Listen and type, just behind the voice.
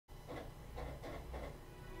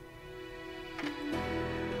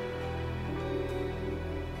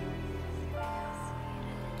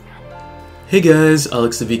Hey guys,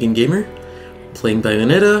 Alex the Vegan Gamer, playing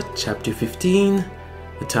Bayonetta, Chapter 15,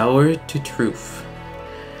 The Tower to Truth.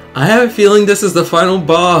 I have a feeling this is the final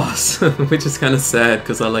boss, which is kind of sad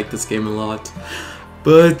because I like this game a lot.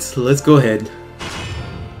 But let's go ahead.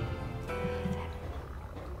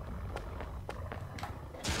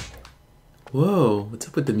 Whoa, what's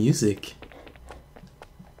up with the music?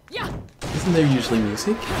 Isn't there usually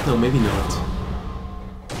music? No, maybe not.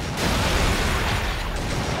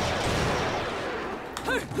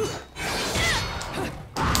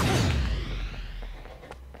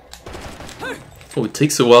 Oh, it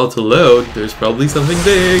takes a while to load. There's probably something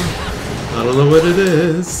big. I don't know what it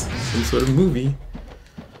is. Some sort of movie.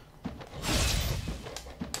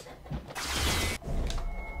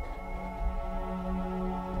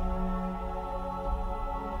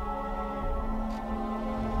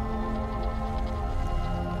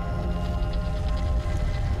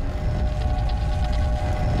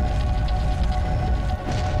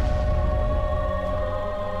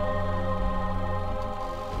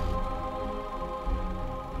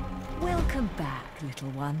 Welcome back, little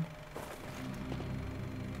one.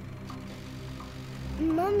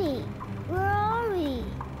 Mummy, where are we?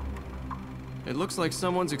 It looks like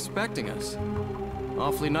someone's expecting us.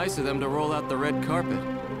 Awfully nice of them to roll out the red carpet.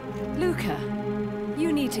 Luca,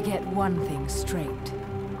 you need to get one thing straight.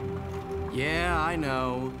 Yeah, I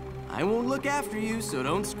know. I won't look after you, so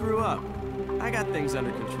don't screw up. I got things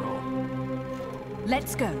under control.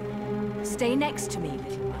 Let's go. Stay next to me,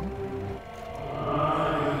 little one.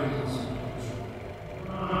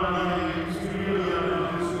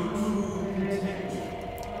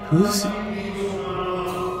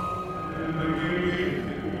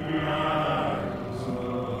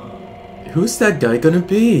 Who's that guy gonna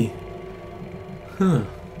be? Huh.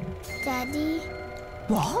 Daddy?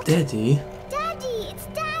 What? Daddy? Daddy, it's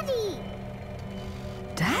Daddy!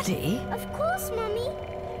 Daddy? Of course, Mummy.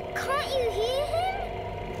 Can't you hear him?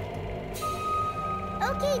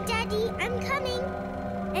 Okay, Daddy, I'm coming.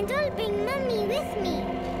 And I'll bring Mummy with me.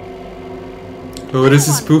 Oh, this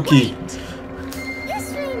is spooky.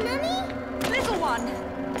 This way, Mummy. Little one!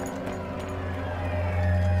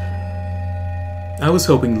 I was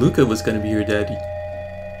hoping Luca was gonna be your daddy.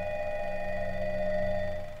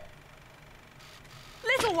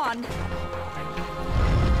 Little one!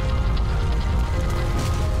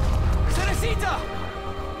 Cerecita!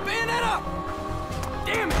 Bayonetta!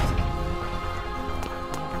 Damn it!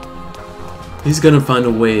 He's gonna find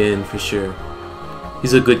a way in for sure.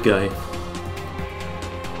 He's a good guy.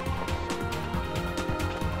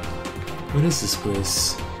 What is this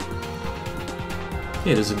place?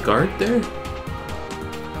 Hey, there's a guard there?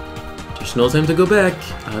 There's no time to go back.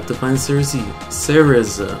 I have to find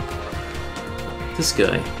Cereza. This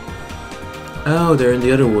guy. Oh, they're in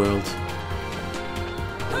the other world.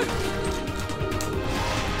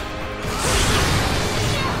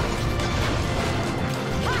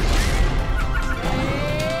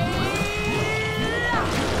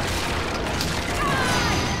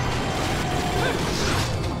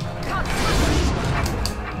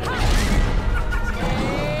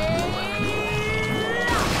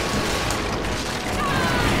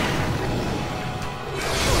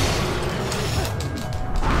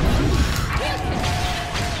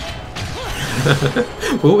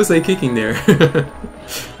 What was I kicking there?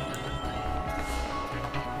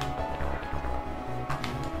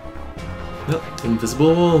 Nope,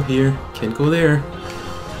 invisible wall here. Can't go there.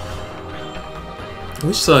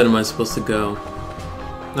 Which side am I supposed to go?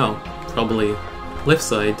 No, probably left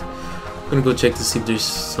side. I'm gonna go check to see if there's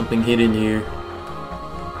something hidden here.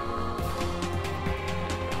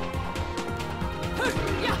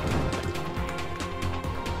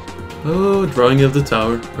 Oh, drawing of the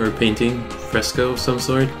tower, or a painting, fresco of some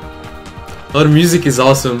sort. Oh, the music is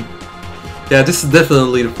awesome. Yeah, this is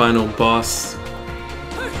definitely the final boss.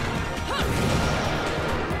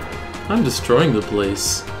 I'm destroying the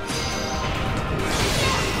place.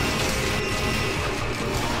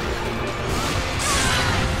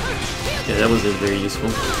 Yeah, that wasn't very useful.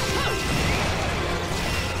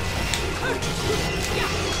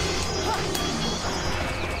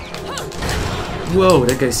 Whoa,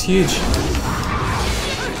 that guy's huge.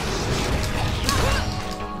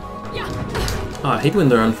 Oh, I hate when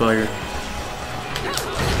they're on fire.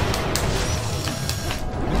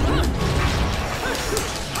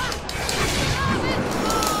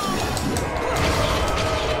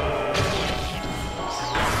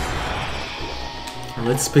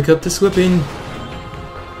 Let's pick up this weapon.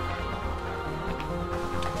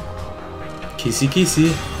 Kissy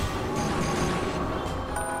kissy.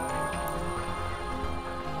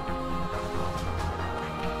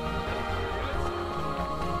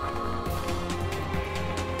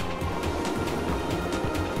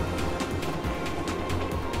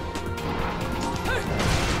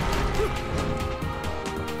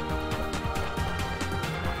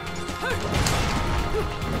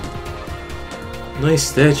 Nice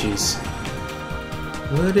statues.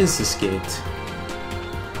 What is this gate?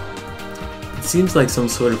 It seems like some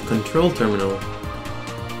sort of control terminal.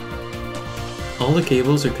 All the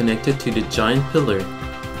cables are connected to the giant pillar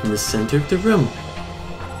in the center of the room.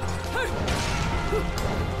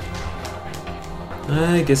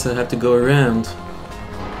 I guess I'll have to go around.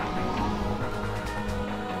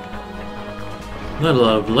 Not a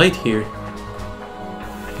lot of light here.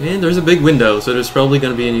 And there's a big window, so there's probably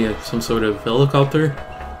gonna be some sort of helicopter,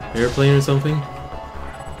 airplane or something.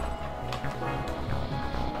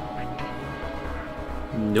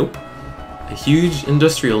 Nope. A huge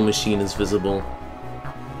industrial machine is visible.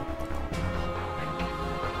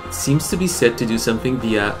 It seems to be set to do something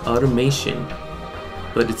via automation,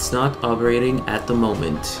 but it's not operating at the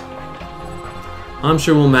moment. I'm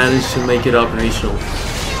sure we'll manage to make it operational.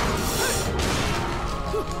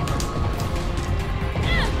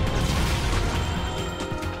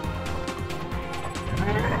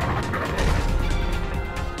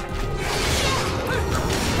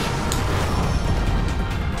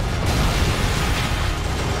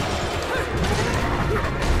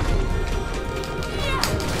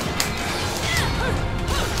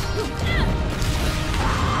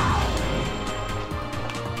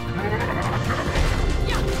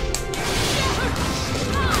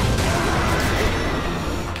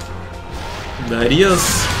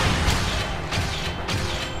 Adios.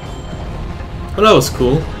 Well, that was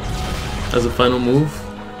cool. As a final move.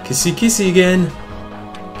 Kissy kissy again.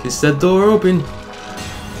 Kiss that door open.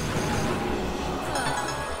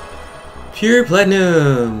 Pure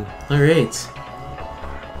platinum. Alright.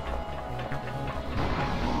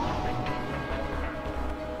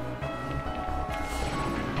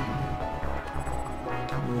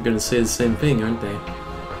 I'm gonna say the same thing, aren't they?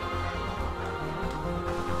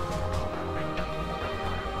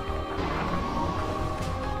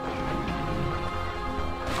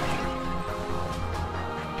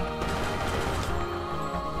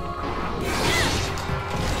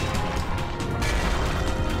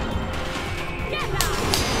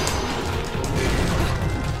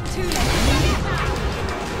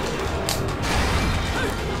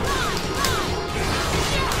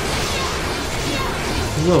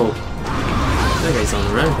 Whoa, that guy's on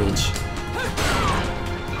a rampage.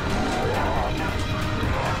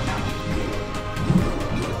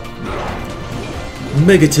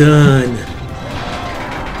 Megaton!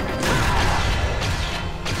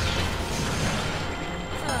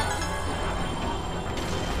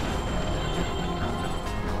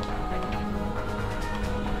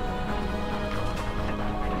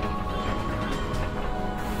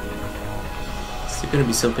 Is there gonna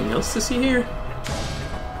be something else to see here?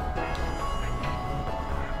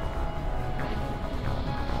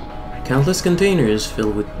 Countless containers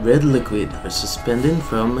filled with red liquid are suspended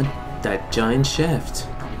from that giant shaft.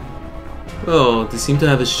 Oh, they seem to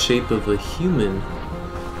have a shape of a human.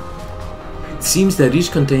 It seems that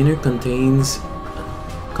each container contains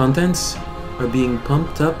contents are being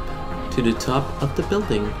pumped up to the top of the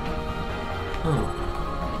building. Oh.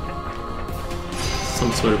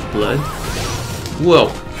 Some sort of blood. Whoa!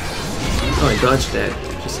 Oh, I dodged that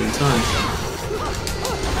just in time.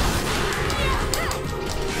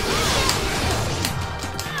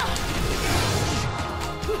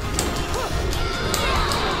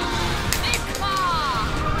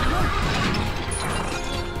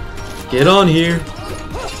 Get on here!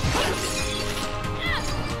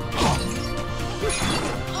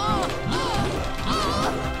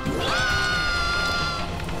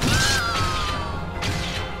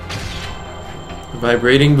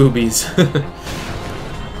 Vibrating boobies.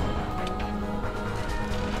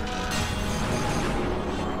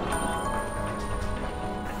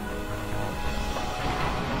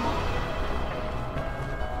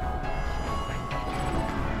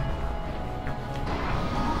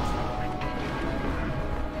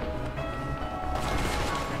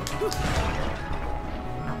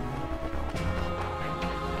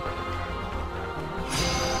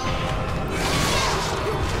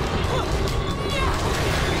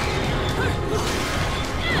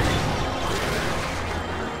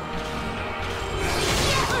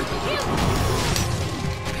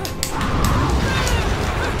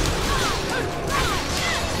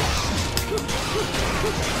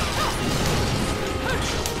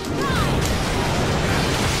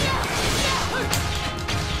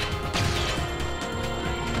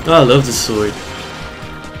 Oh, I love the sword.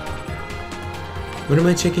 What am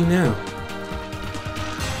I checking now?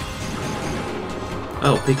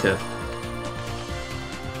 Oh, Pika.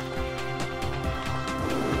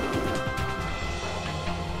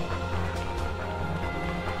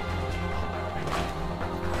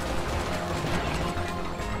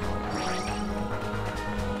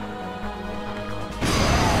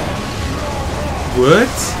 What?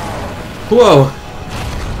 Whoa!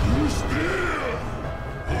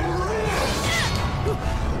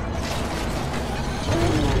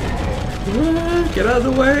 Get out of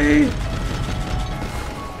the way!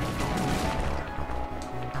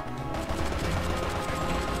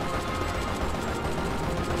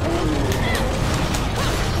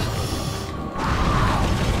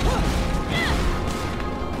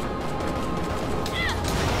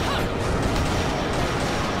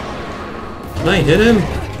 Can I hit him?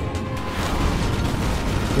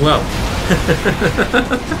 Wow.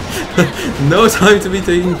 No time to be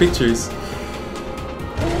taking pictures.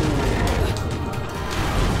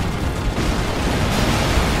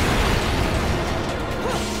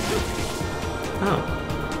 Oh.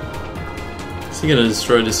 Is he gonna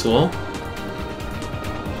destroy this wall?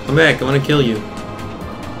 Come back, I wanna kill you.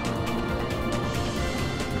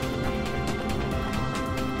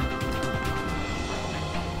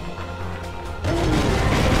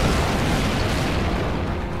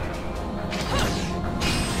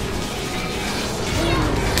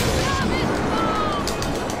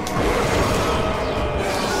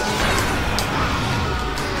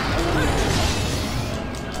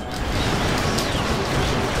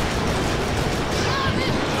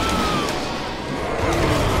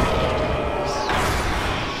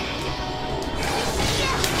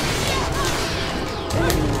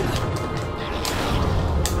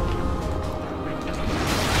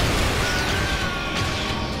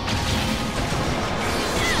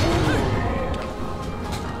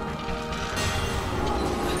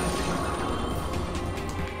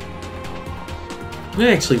 Can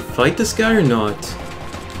I actually fight this guy or not?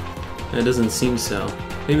 It doesn't seem so.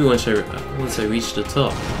 Maybe once I reach the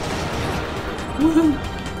top. Woohoo!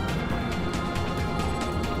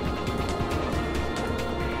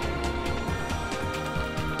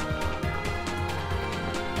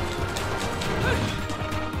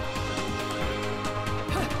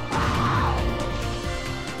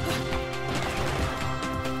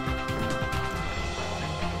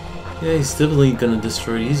 Yeah, he's definitely gonna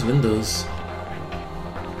destroy these windows.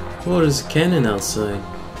 Oh, there's a cannon outside.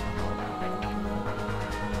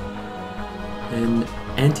 An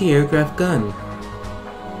anti-aircraft gun.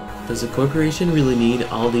 Does a corporation really need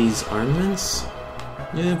all these armaments?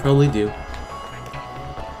 Yeah, probably do.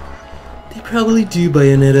 They probably do,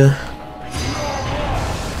 Bayonetta.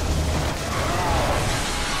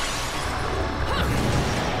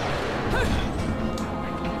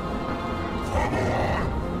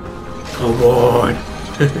 Come on!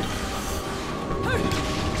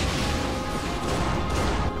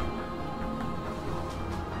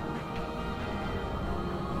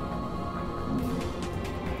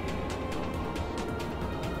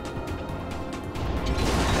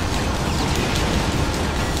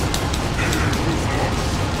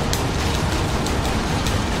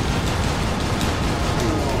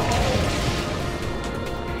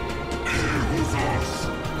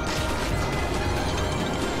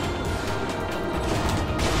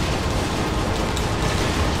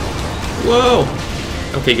 Whoa!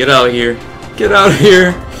 Okay, get out of here. Get out of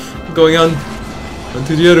here! I'm going on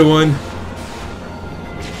to the other one.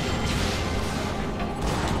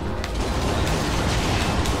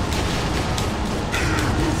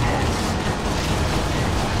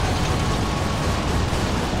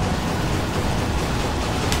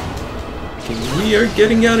 Okay, we are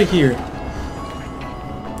getting out of here.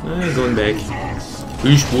 Going back.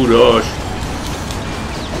 Peaceful rush.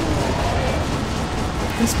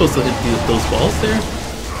 Am I supposed to hit those balls there?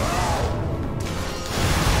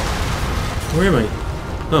 Where am I?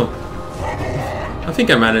 Oh. I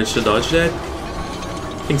think I managed to dodge that.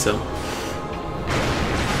 I think so.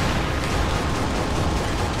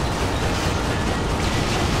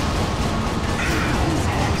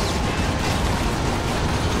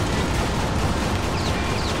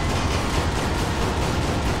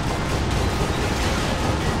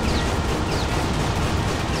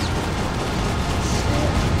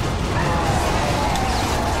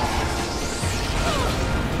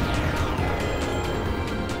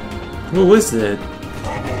 What was that?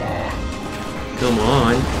 Come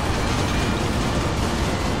on.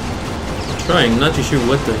 I'm trying, not too sure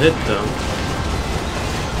what to hit though.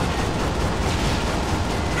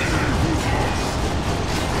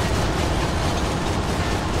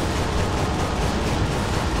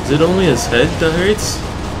 Is it only his head that hurts?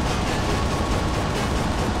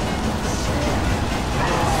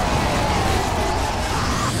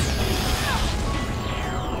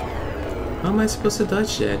 How am I supposed to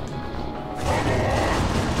dodge that?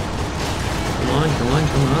 Come on, come on,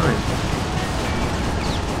 come on.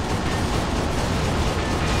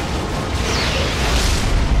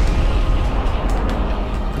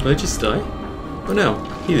 Did I just die? Oh no,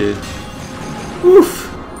 he did.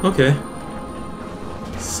 Oof! Okay.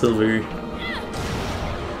 Silver.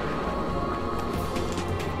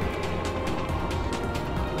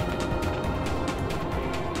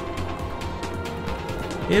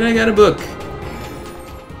 And I got a book.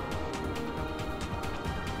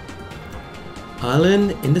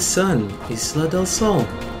 Island in the Sun, Isla del Sol.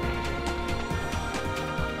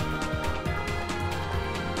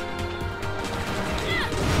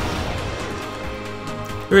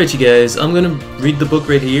 Alright you guys, I'm gonna read the book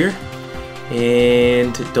right here.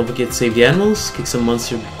 And don't forget to save the animals, kick some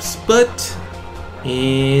monsters' butt.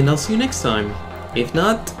 And I'll see you next time. If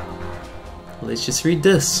not, let's just read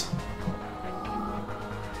this.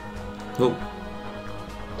 Oh.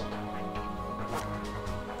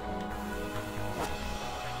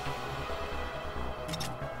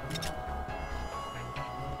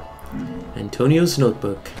 Antonio's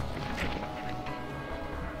notebook.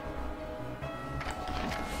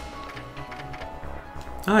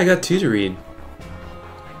 Ah, I got two to read.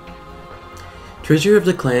 Treasure of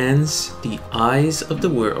the Clans, the Eyes of the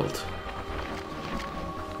World.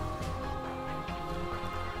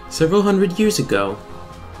 Several hundred years ago,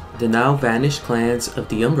 the now vanished clans of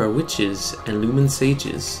the Umbra Witches and Lumen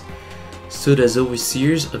Sages stood as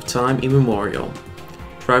overseers of time immemorial,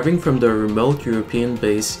 thriving from their remote European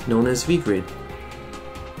base known as Vigrid.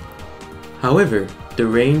 However, the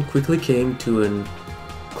reign quickly came to a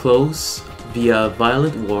close via a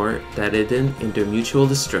violent war that ended in their mutual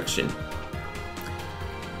destruction.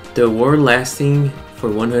 The war, lasting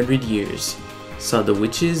for 100 years, saw the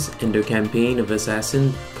witches and their campaign of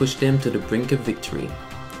assassin push them to the brink of victory.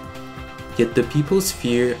 Yet the people's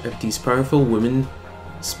fear of these powerful women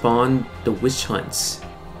spawned the witch hunts,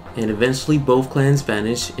 and eventually both clans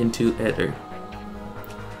vanished into ether.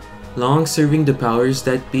 Long serving the powers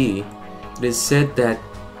that be, it is said that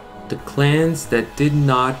the clans that did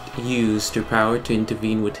not use their power to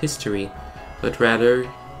intervene with history, but rather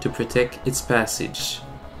to protect its passage.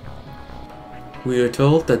 We are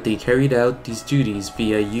told that they carried out these duties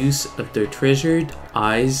via use of their treasured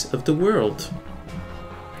Eyes of the World.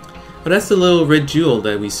 Well, that's the little red jewel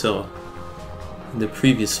that we saw in the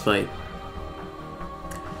previous fight.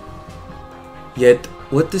 Yet,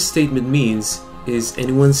 what this statement means is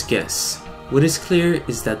anyone's guess. What is clear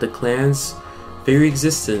is that the clan's very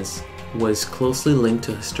existence was closely linked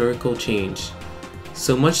to historical change,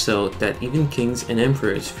 so much so that even kings and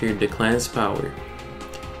emperors feared the clan's power.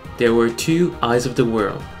 There were two Eyes of the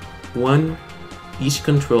World, one each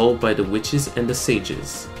controlled by the witches and the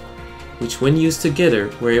sages, which when used together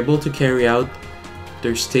were able to carry out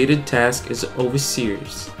their stated task as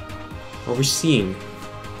overseers. Overseeing.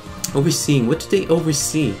 What do they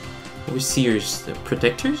oversee? Overseers, the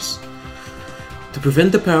protectors? To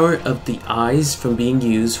prevent the power of the eyes from being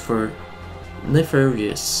used for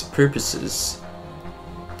nefarious purposes.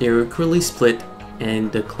 They were cruelly split,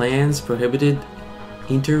 and the clans prohibited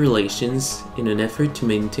interrelations in an effort to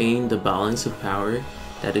maintain the balance of power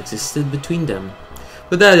that existed between them.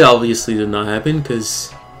 But that obviously did not happen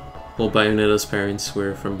because, well, Bayonetta's parents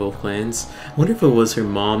were from both clans. I wonder if it was her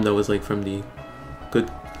mom that was like from the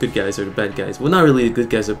good guys or the bad guys. Well, not really the good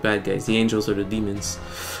guys or bad guys, the angels or the demons.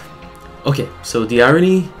 Okay, so the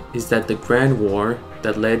irony is that the grand war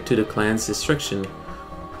that led to the clan's destruction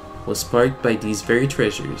was sparked by these very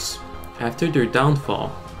treasures. After their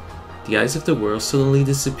downfall, the Eyes of the World suddenly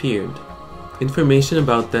disappeared. Information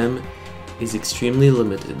about them is extremely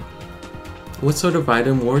limited. What sort of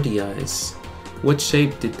item were the eyes? What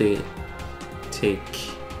shape did they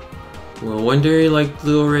take? Well, wonder like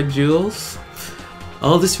little red jewels?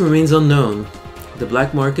 All this remains unknown. The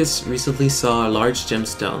black markets recently saw a large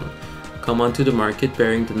gemstone come onto the market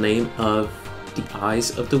bearing the name of the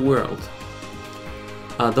Eyes of the World.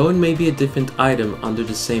 Although it may be a different item under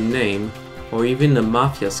the same name, or even a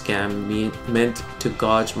mafia scam meant to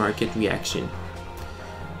gauge market reaction.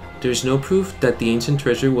 There is no proof that the ancient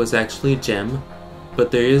treasure was actually a gem,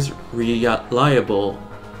 but there is reliable,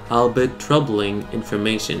 albeit troubling,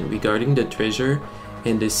 information regarding the treasure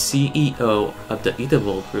and the CEO of the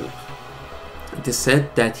Itavol group. It is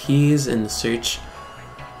said that he is in search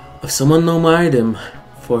of some unknown item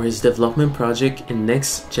for his development project in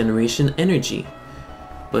next generation energy,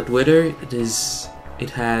 but whether it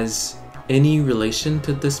has any relation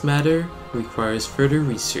to this matter requires further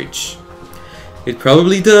research. It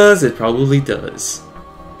probably does,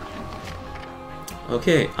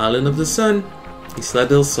 Okay, Island of the Sun, Isla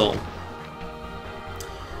del Sol.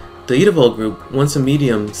 The Itavol Group, once a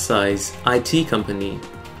medium-sized IT company,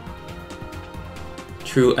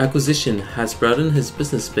 through acquisition has broadened his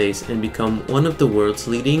business base and become one of the world's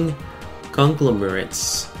leading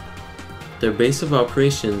conglomerates. Their base of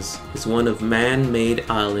operations is one of man-made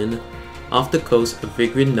island off the coast of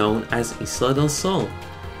Vigrid known as Isla del Sol.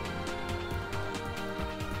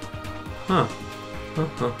 Huh.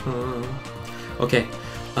 Okay.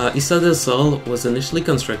 Isla del Sol was initially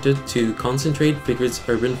constructed to concentrate Vigrid's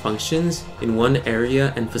urban functions in one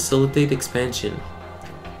area and facilitate expansion.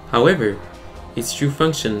 However, its true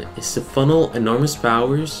function is to funnel enormous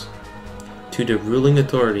powers to the ruling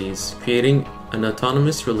authorities, creating an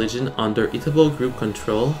autonomous religion under Itabo group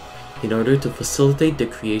control in order to facilitate the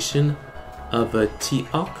creation of a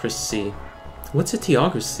theocracy. What's a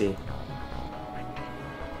theocracy?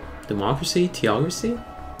 Democracy? Theocracy?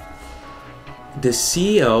 The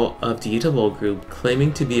CEO of the Itabo group,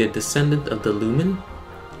 claiming to be a descendant of the Lumen,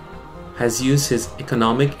 has used his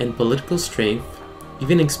economic and political strength,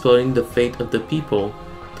 even exploiting the fate of the people,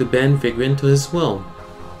 to bend Vigrid to his will.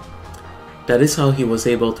 That is how he was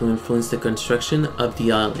able to influence the construction of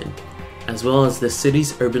the island, as well as the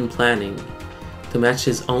city's urban planning, to match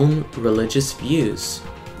his own religious views.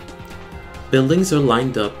 Buildings are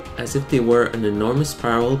lined up as if they were an enormous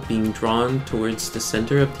spiral being drawn towards the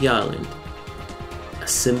center of the island, a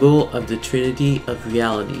symbol of the trinity of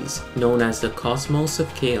realities known as the cosmos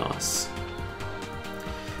of chaos.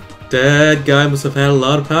 That guy must have had a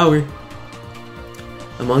lot of power.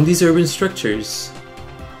 Among these urban structures,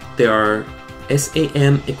 there are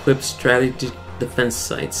SAM-equipped strategic defense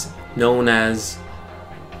sites known as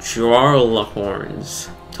Jarlahorns,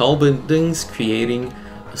 tall buildings creating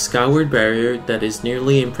a skyward barrier that is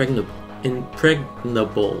nearly impregnable.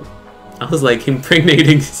 I was like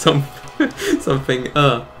impregnating something.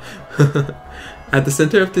 At the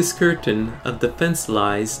center of this curtain of defense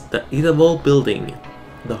lies the Itabo building,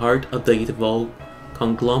 the heart of the Itabo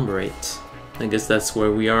conglomerate. I guess that's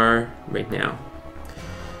where we are right now.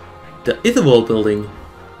 The Itabo building.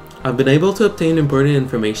 I've been able to obtain important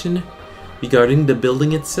information regarding the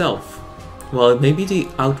building itself. While it may be the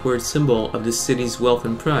outward symbol of the city's wealth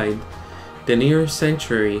and pride, the near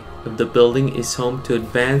sanctuary of the building is home to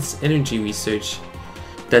advanced energy research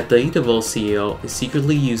that the Itabo CEO is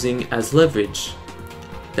secretly using as leverage,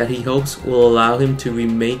 that he hopes will allow him to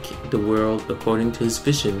remake the world according to his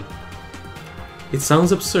vision. It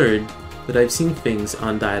sounds absurd, but I've seen things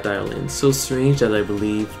on that island so strange that I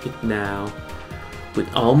believe it now,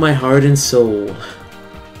 with all my heart and soul.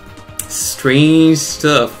 Strange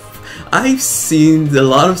stuff. I've seen a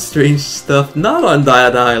lot of strange stuff, not on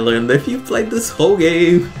that island. If you played this whole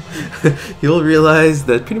game, you'll realize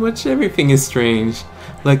that pretty much everything is strange.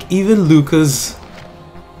 Like even Luca's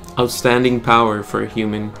outstanding power for a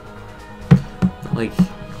human. Like,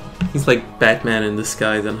 he's like Batman in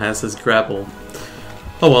disguise and has his grapple.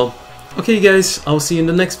 Oh well. Okay guys, I'll see you in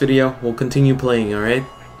the next video. We'll continue playing, alright?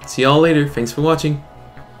 See y'all later. Thanks for watching.